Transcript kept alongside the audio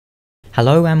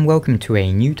Hello and welcome to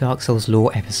a new Dark Souls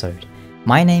lore episode.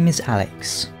 My name is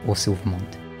Alex, or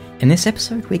Mont. In this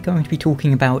episode we're going to be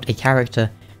talking about a character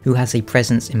who has a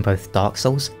presence in both Dark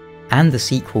Souls and the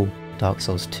sequel, Dark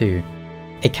Souls 2.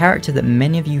 A character that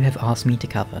many of you have asked me to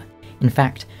cover. In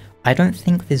fact, I don't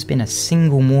think there's been a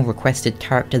single more requested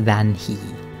character than he.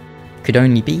 Could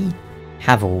only be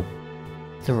Havel,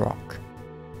 the Rock.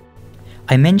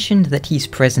 I mentioned that he's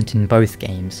present in both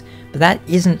games, but that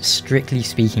isn't strictly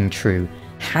speaking true.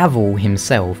 Havel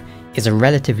himself is a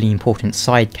relatively important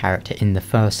side character in the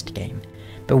first game,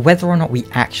 but whether or not we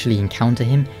actually encounter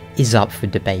him is up for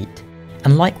debate.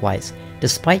 And likewise,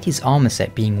 despite his armor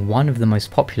set being one of the most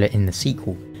popular in the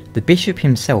sequel, the bishop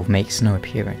himself makes no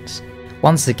appearance.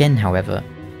 Once again, however,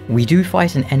 we do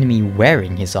fight an enemy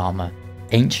wearing his armor,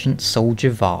 Ancient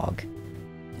Soldier Varg.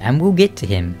 And we'll get to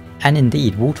him. And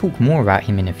indeed, we'll talk more about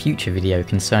him in a future video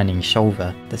concerning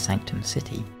Shulva, the Sanctum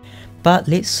City. But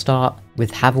let's start with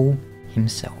Havel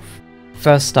himself.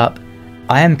 First up,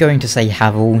 I am going to say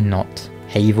Havel, not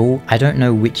Havel. I don't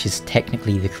know which is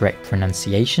technically the correct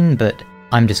pronunciation, but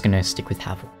I'm just going to stick with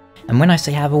Havel. And when I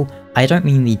say Havel, I don't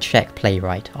mean the Czech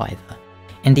playwright either.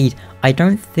 Indeed, I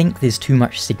don't think there's too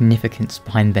much significance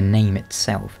behind the name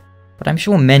itself, but I'm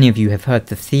sure many of you have heard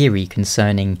the theory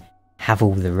concerning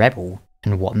Havel the Rebel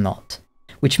and whatnot,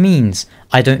 which means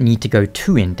I don't need to go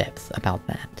too in depth about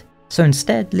that. So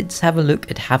instead, let's have a look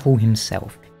at Havel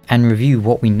himself and review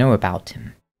what we know about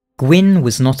him. Gwyn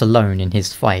was not alone in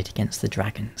his fight against the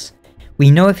dragons.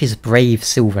 We know of his brave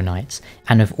Silver Knights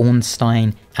and of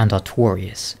Ornstein and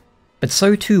Artorias, but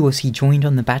so too was he joined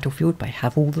on the battlefield by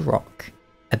Havel the Rock,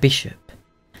 a bishop.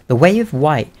 The Way of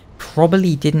White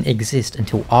probably didn't exist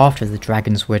until after the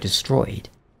dragons were destroyed,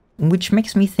 which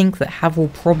makes me think that Havel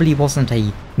probably wasn't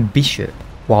a bishop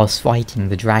whilst fighting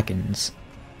the dragons.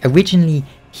 Originally,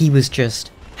 he was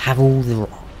just Havel the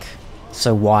Rock.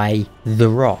 So why the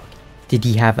Rock? Did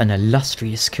he have an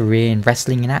illustrious career in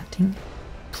wrestling and acting?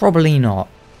 Probably not.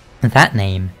 That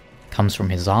name comes from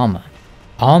his armour.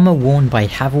 Armour worn by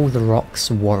Havel the Rock's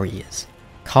warriors,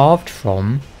 carved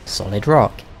from solid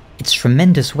rock. Its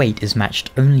tremendous weight is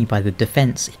matched only by the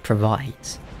defence it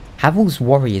provides. Havel's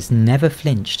warriors never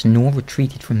flinched nor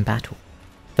retreated from battle.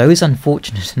 Those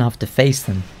unfortunate enough to face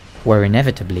them were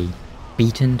inevitably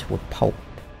beaten to a pulp.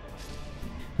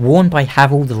 Worn by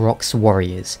Havel the Rock's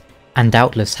warriors, and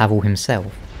doubtless Havel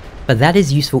himself, but that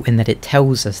is useful in that it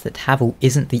tells us that Havel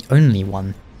isn't the only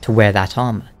one to wear that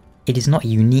armour. It is not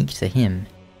unique to him.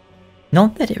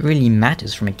 Not that it really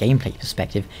matters from a gameplay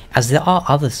perspective, as there are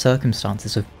other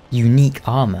circumstances of unique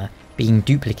armour being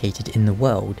duplicated in the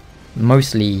world,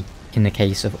 mostly in the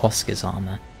case of Oscar's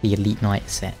armour, the Elite Knight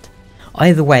set.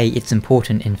 Either way, it's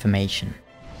important information.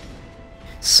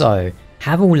 So,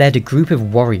 Havel led a group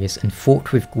of warriors and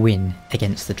fought with Gwyn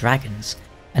against the dragons,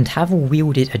 and Havel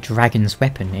wielded a dragon's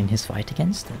weapon in his fight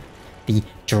against them, the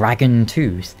Dragon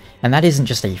Tooth, and that isn't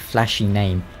just a flashy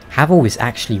name. Havel is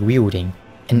actually wielding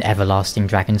an everlasting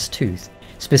dragon's tooth.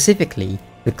 Specifically,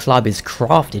 the club is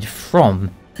crafted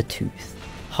from a tooth.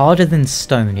 Harder than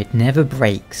stone, it never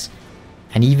breaks,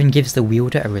 and even gives the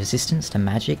wielder a resistance to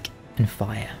magic and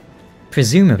fire.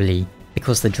 Presumably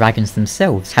because the dragons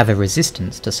themselves have a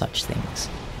resistance to such things.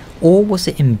 Or was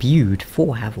it imbued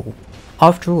for Havel?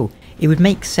 After all, it would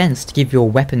make sense to give your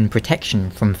weapon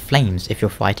protection from flames if you're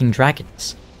fighting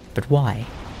dragons. But why?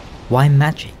 Why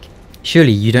magic?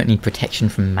 Surely you don't need protection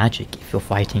from magic if you're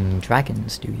fighting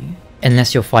dragons, do you?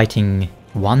 Unless you're fighting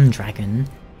one dragon,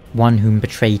 one whom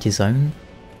betrayed his own,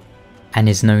 and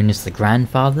is known as the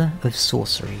grandfather of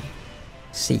sorcery,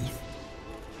 Seath.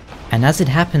 And as it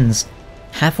happens,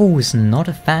 Havel was not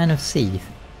a fan of Seath.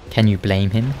 Can you blame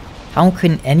him? How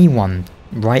can anyone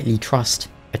rightly trust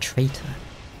a traitor?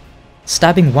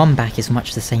 Stabbing one back is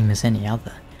much the same as any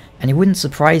other, and it wouldn't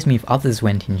surprise me if others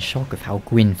went in shock of how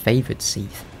Gwyn favoured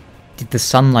Seath. Did the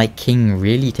Sunlight King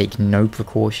really take no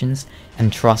precautions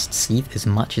and trust Seath as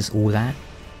much as all that?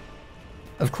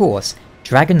 Of course,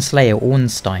 Dragon Slayer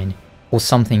Ornstein, or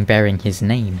something bearing his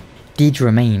name, did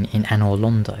remain in Anor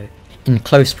Londo, in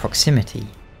close proximity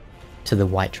to the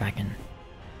White Dragon.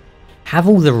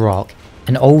 Havel the Rock,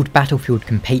 an old battlefield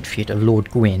compatriot of Lord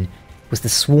Gwyn, was the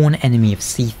sworn enemy of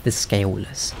Seath the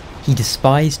Scaleless. He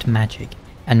despised magic,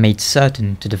 and made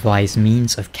certain to devise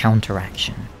means of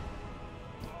counteraction.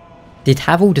 Did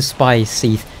Havel despise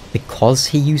Seath because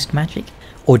he used magic,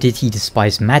 or did he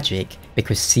despise magic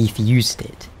because Seath used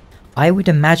it? I would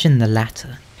imagine the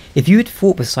latter. If you had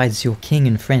fought besides your king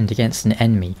and friend against an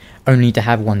enemy, only to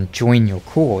have one join your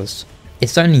cause,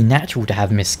 it's only natural to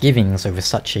have misgivings over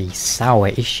such a sour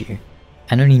issue,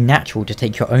 and only natural to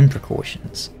take your own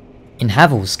precautions. In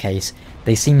Havel's case,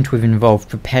 they seem to have involved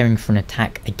preparing for an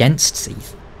attack against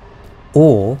Seath,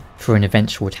 or for an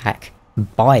eventual attack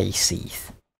by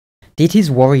Seath. Did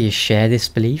his warriors share this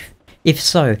belief? If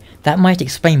so, that might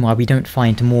explain why we don't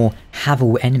find more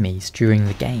Havel enemies during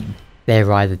the game.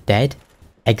 They're either dead,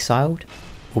 exiled,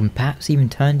 or perhaps even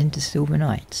turned into Silver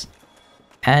Knights.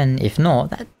 And if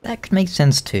not, that could make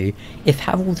sense too. If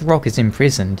Havel the Rock is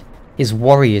imprisoned, his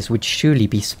warriors would surely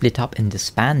be split up and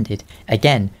disbanded,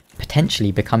 again,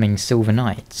 potentially becoming Silver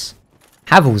Knights.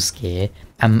 Havel's gear,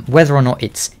 and whether or not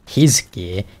it's his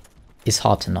gear is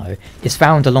hard to know, is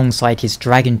found alongside his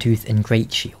Dragon Tooth and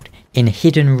Great Shield, in a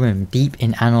hidden room deep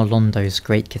in Anor Londo's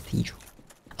Great Cathedral,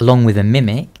 along with a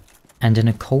mimic and an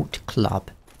occult club.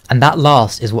 And that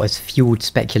last is what has fueled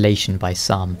speculation by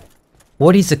some.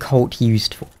 What is occult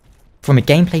used for? From a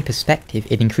gameplay perspective,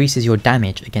 it increases your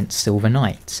damage against Silver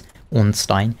Knights,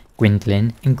 Ornstein,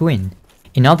 Gwyndolin, and Gwyn.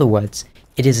 In other words,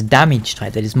 it is a damage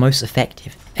type that is most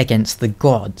effective against the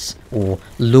gods, or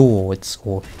lords,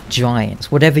 or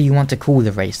giants, whatever you want to call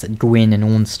the race that Gwyn and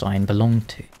Ornstein belong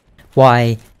to.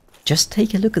 Why, just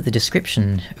take a look at the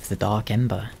description of the Dark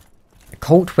Ember.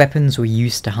 Occult weapons were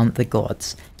used to hunt the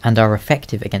gods, and are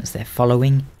effective against their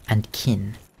following and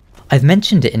kin. I've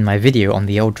mentioned it in my video on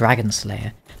the old Dragon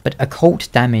Slayer, but occult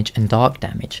damage and dark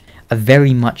damage are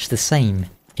very much the same,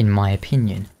 in my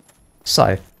opinion.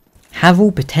 So,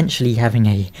 Havel potentially having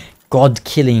a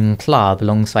god-killing club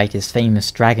alongside his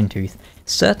famous Dragon Tooth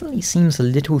certainly seems a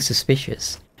little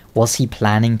suspicious. Was he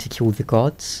planning to kill the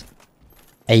gods?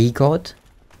 A god?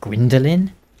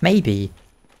 Gwyndolin? Maybe.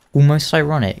 Almost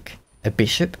ironic. A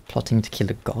bishop plotting to kill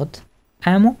a god?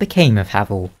 And what became of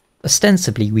Havel?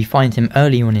 Ostensibly, we find him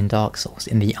early on in Dark Souls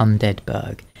in the Undead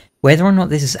Burg. Whether or not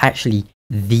this is actually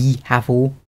the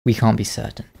Havel, we can't be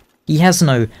certain. He has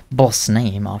no boss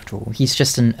name after all, he's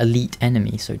just an elite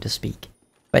enemy, so to speak.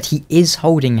 But he is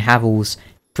holding Havel's,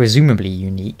 presumably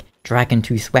unique, Dragon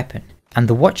Tooth weapon, and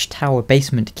the Watchtower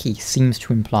basement key seems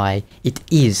to imply it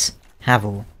is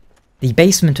Havel. The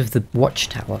basement of the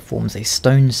Watchtower forms a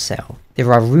stone cell.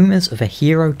 There are rumours of a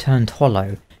hero turned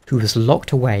hollow who was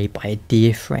locked away by a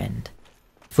dear friend.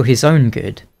 For his own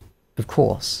good, of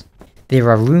course. There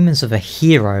are rumours of a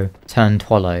hero turned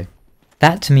hollow.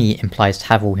 That to me implies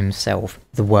Havel himself,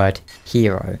 the word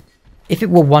hero. If it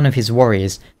were one of his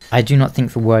warriors, I do not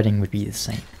think the wording would be the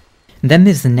same. And then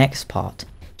there's the next part.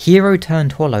 Hero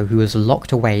turned hollow who was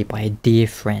locked away by a dear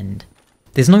friend.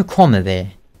 There's no comma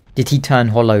there. Did he turn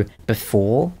hollow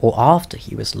before or after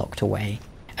he was locked away?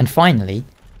 And finally,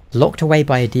 locked away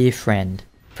by a dear friend.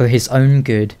 For his own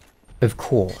good, of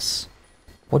course.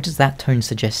 What does that tone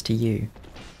suggest to you?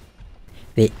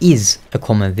 There is a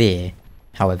comma there,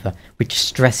 however, which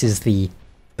stresses the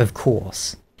of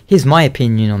course. Here's my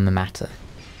opinion on the matter.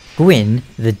 Gwyn,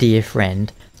 the dear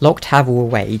friend, locked Havel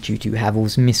away due to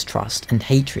Havel's mistrust and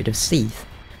hatred of Seath.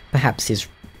 Perhaps his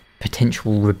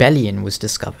potential rebellion was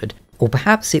discovered, or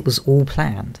perhaps it was all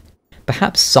planned.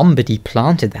 Perhaps somebody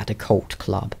planted that occult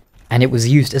club, and it was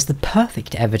used as the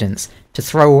perfect evidence to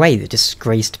throw away the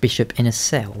disgraced bishop in a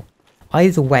cell.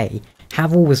 Either way,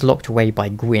 Havel was locked away by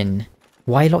Gwyn.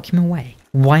 Why lock him away?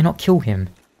 Why not kill him?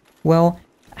 Well,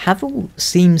 Havel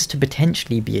seems to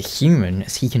potentially be a human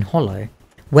as he can hollow.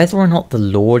 Whether or not the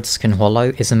lords can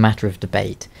hollow is a matter of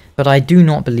debate, but I do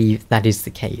not believe that is the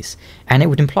case, and it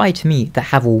would imply to me that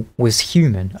Havel was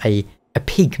human, a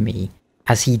pygmy,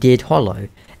 as he did hollow,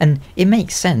 and it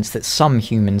makes sense that some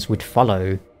humans would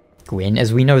follow Gwyn,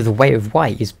 as we know the Way of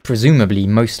White is presumably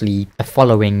mostly a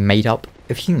following made up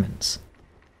of humans.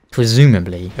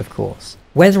 Presumably, of course.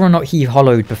 Whether or not he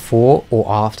hollowed before or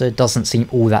after doesn't seem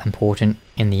all that important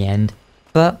in the end,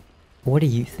 but what do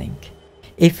you think?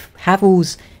 If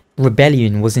Havel's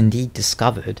rebellion was indeed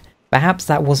discovered, perhaps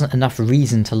that wasn't enough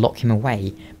reason to lock him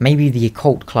away. Maybe the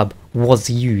occult club was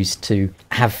used to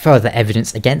have further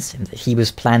evidence against him that he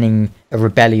was planning a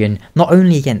rebellion not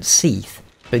only against Seath,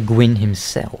 but Gwyn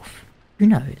himself. Who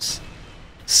knows?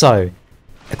 So,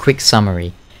 a quick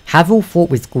summary. Havel fought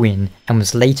with Gwyn and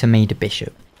was later made a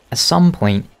bishop. At some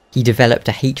point, he developed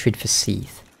a hatred for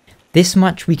Seath. This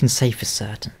much we can say for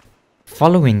certain.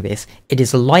 Following this, it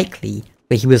is likely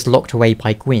that he was locked away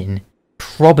by Gwyn,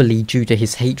 probably due to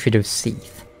his hatred of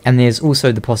Seath, and there's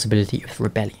also the possibility of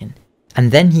rebellion.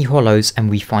 And then he hollows and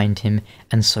we find him,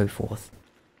 and so forth.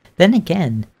 Then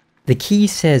again, the key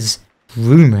says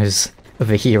rumours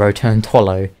of a hero turned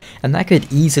hollow, and that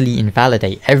could easily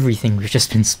invalidate everything we've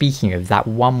just been speaking of, that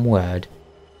one word.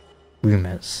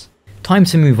 Rumours. Time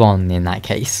to move on in that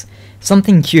case.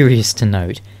 Something curious to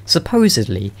note,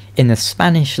 supposedly, in the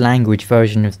Spanish language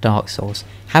version of Dark Souls,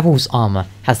 Havel's armour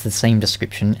has the same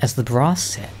description as the brass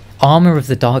set. armour of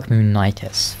the Dark Moon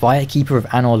Knightess, Firekeeper of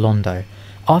Anor Londo.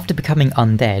 After becoming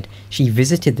undead, she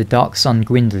visited the Dark Sun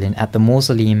Gwyndolin at the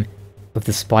Mausoleum of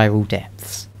the Spiral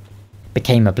Depths,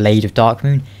 became a Blade of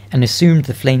Darkmoon, and assumed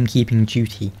the flame-keeping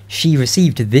duty. She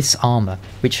received this armour,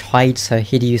 which hides her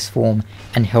hideous form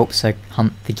and helps her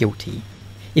hunt the guilty.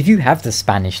 If you have the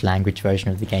Spanish language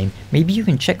version of the game, maybe you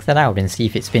can check that out and see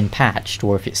if it's been patched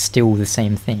or if it's still the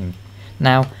same thing.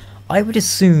 Now, I would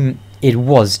assume it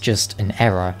was just an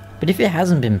error, but if it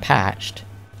hasn't been patched,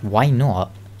 why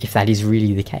not, if that is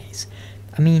really the case?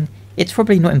 I mean, it's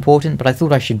probably not important, but I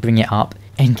thought I should bring it up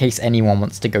in case anyone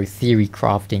wants to go theory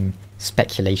crafting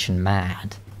speculation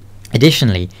mad.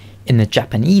 Additionally, in the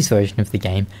Japanese version of the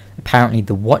game, apparently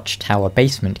the Watchtower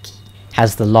basement key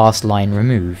has the last line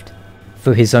removed.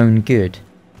 For his own good,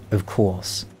 of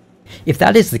course. If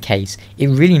that is the case, it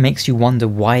really makes you wonder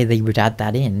why they would add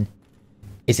that in.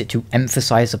 Is it to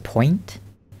emphasize a point?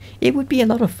 It would be a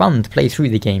lot of fun to play through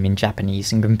the game in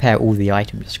Japanese and compare all the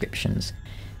item descriptions.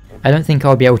 I don't think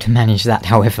I'll be able to manage that,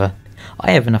 however.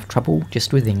 I have enough trouble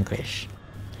just with English.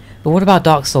 But what about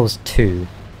Dark Souls 2?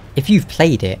 If you've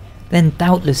played it, then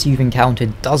doubtless you've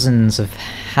encountered dozens of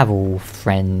Havel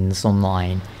friends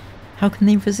online. How can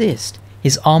they resist?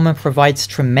 His armour provides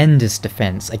tremendous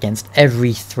defense against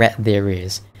every threat there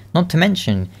is. Not to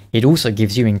mention, it also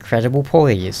gives you incredible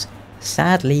poise.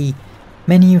 Sadly,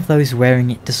 many of those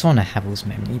wearing it dishonour Havel's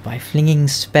memory by flinging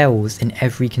spells in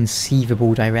every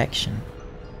conceivable direction.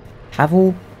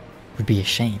 Havel would be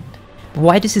ashamed. But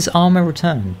why does his armour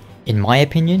return? In my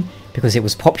opinion, because it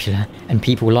was popular and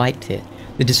people liked it.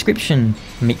 The description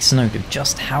makes note of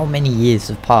just how many years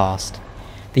have passed.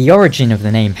 The origin of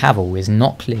the name Havel is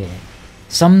not clear.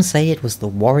 Some say it was the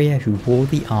warrior who wore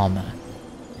the armour,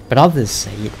 but others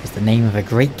say it was the name of a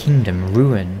great kingdom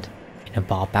ruined in a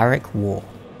barbaric war.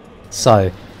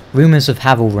 So, rumours of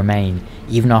Havel remain,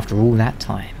 even after all that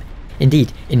time.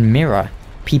 Indeed, in Mirror,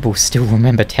 people still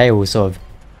remember tales of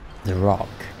the Rock.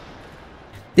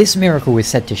 This miracle is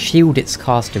said to shield its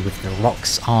caster with the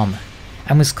Rock's armour,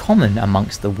 and was common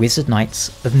amongst the Wizard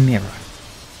Knights of Mirror.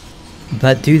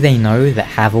 But do they know that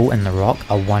Havel and the Rock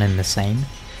are one and the same?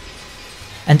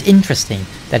 And interesting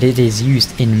that it is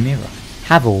used in Mirror.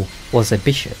 Havel was a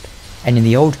bishop, and in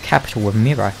the old capital of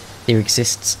Mirror there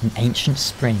exists an ancient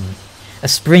spring, a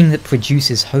spring that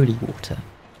produces holy water.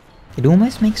 It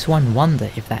almost makes one wonder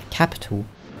if that capital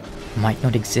might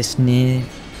not exist near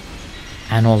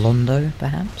Anor Londo,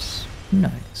 perhaps? Who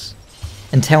knows?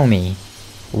 And tell me,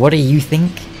 what do you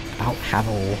think about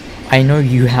Havel? I know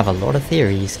you have a lot of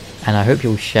theories, and I hope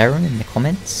you'll share them in the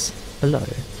comments below.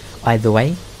 Either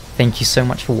way, thank you so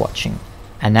much for watching,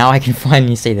 and now I can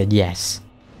finally say that yes,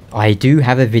 I do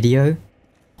have a video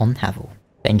on Havel.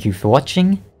 Thank you for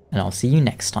watching, and I'll see you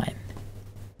next time.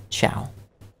 Ciao.